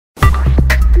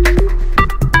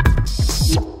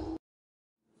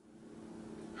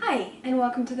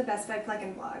welcome to the Best Buy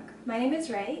Plugin blog. My name is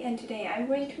Ray and today I'm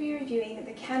going to be reviewing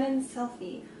the Canon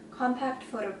Selphy compact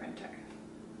photo printer.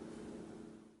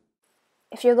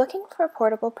 If you're looking for a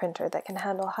portable printer that can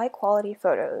handle high quality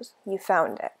photos, you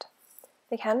found it.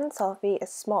 The Canon Selphy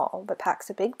is small but packs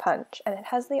a big punch, and it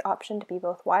has the option to be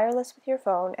both wireless with your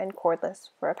phone and cordless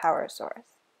for a power source.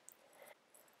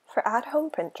 For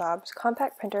at-home print jobs,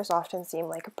 compact printers often seem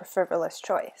like a frivolous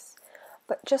choice.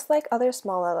 But just like other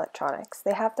small electronics,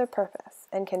 they have their purpose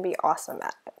and can be awesome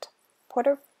at it.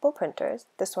 Portable printers,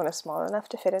 this one is small enough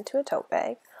to fit into a tote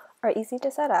bag, are easy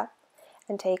to set up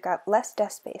and take up less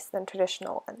desk space than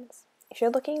traditional ones. If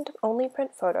you're looking to only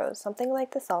print photos, something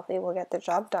like the Selphy will get the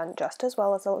job done just as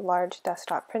well as a large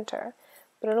desktop printer,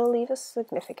 but it'll leave a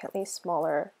significantly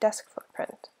smaller desk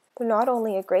footprint. They're not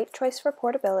only a great choice for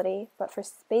portability, but for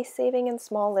space saving in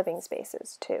small living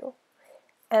spaces too.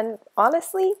 And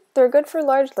honestly, they're good for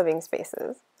large living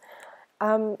spaces.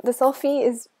 The Selphy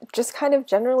is just kind of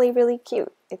generally really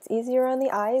cute. It's easier on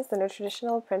the eyes than a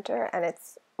traditional printer, and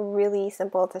it's really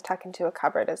simple to tuck into a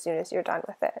cupboard as soon as you're done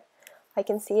with it. I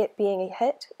can see it being a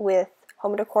hit with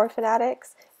home decor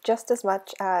fanatics just as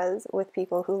much as with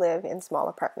people who live in small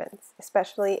apartments,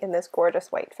 especially in this gorgeous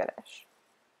white finish.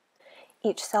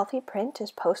 Each Selphy print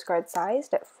is postcard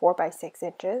sized at 4 by 6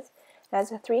 inches, and has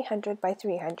a 300 by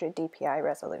 300 DPI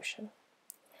resolution.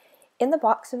 In the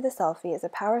box of the Selphy is a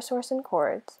power source and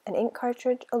cords, an ink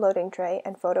cartridge, a loading tray,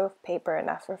 and photo paper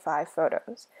enough for 5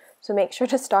 photos, so make sure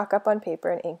to stock up on paper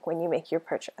and ink when you make your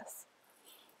purchase.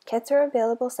 Kits are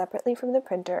available separately from the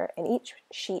printer, and each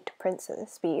sheet prints at a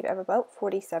speed of about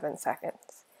 47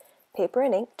 seconds. Paper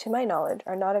and ink, to my knowledge,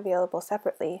 are not available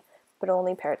separately, but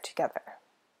only paired together.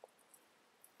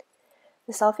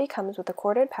 The Selphy comes with a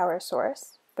corded power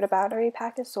source, but a battery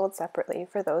pack is sold separately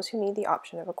for those who need the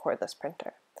option of a cordless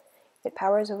printer. It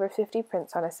powers over 50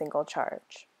 prints on a single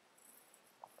charge.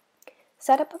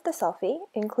 Setup of the Selphy,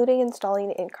 including installing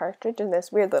the ink cartridge in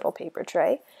this weird little paper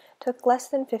tray, took less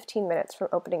than 15 minutes from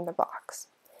opening the box.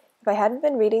 If I hadn't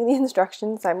been reading the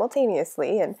instructions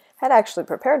simultaneously and had actually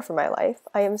prepared for my life,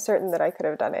 I am certain that I could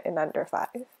have done it in under 5.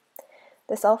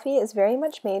 The Selphy is very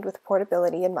much made with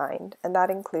portability in mind, and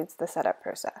that includes the setup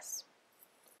process.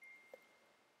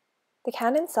 The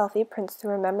Canon Selphy prints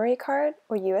through a memory card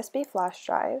or USB flash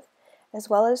drive, as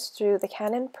well as through the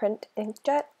Canon Print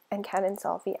Inkjet and Canon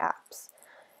Selphy apps.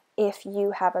 If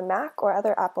you have a Mac or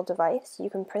other Apple device, you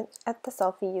can print at the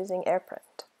Selphy using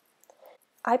AirPrint.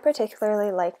 I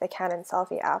particularly like the Canon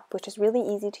Selphy app, which is really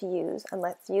easy to use and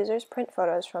lets users print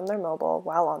photos from their mobile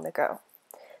while on the go.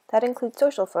 That includes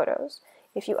social photos.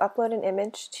 If you upload an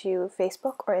image to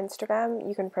Facebook or Instagram,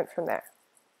 you can print from there.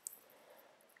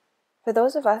 For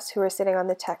those of us who are sitting on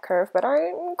the tech curve but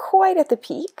aren't quite at the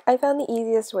peak, I found the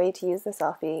easiest way to use the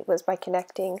Selphy was by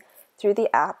connecting through the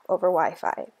app over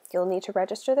Wi-Fi. You'll need to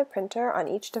register the printer on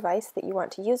each device that you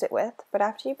want to use it with, but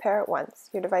after you pair it once,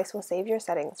 your device will save your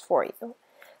settings for you.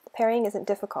 The pairing isn't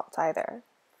difficult either.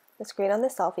 The screen on the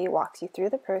Selphy walks you through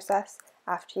the process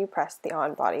after you press the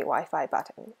on-body Wi-Fi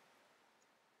button.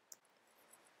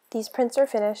 These prints are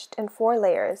finished in 4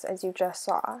 layers, as you just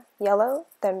saw: yellow,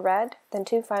 then red, then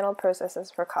 2 final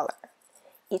processes for color.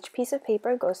 Each piece of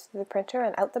paper goes through the printer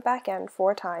and out the back end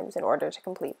 4 times in order to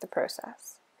complete the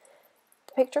process.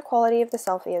 The picture quality of the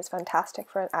Selphy is fantastic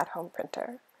for an at-home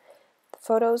printer. The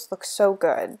photos look so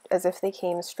good, as if they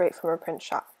came straight from a print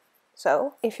shop.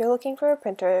 So, if you're looking for a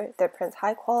printer that prints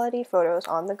high-quality photos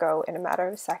on the go in a matter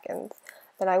of seconds,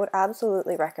 then I would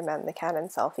absolutely recommend the Canon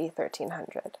Selphy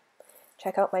 1300.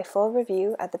 Check out my full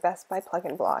review at the Best Buy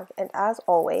Plugin blog, and as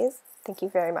always, thank you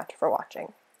very much for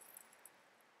watching.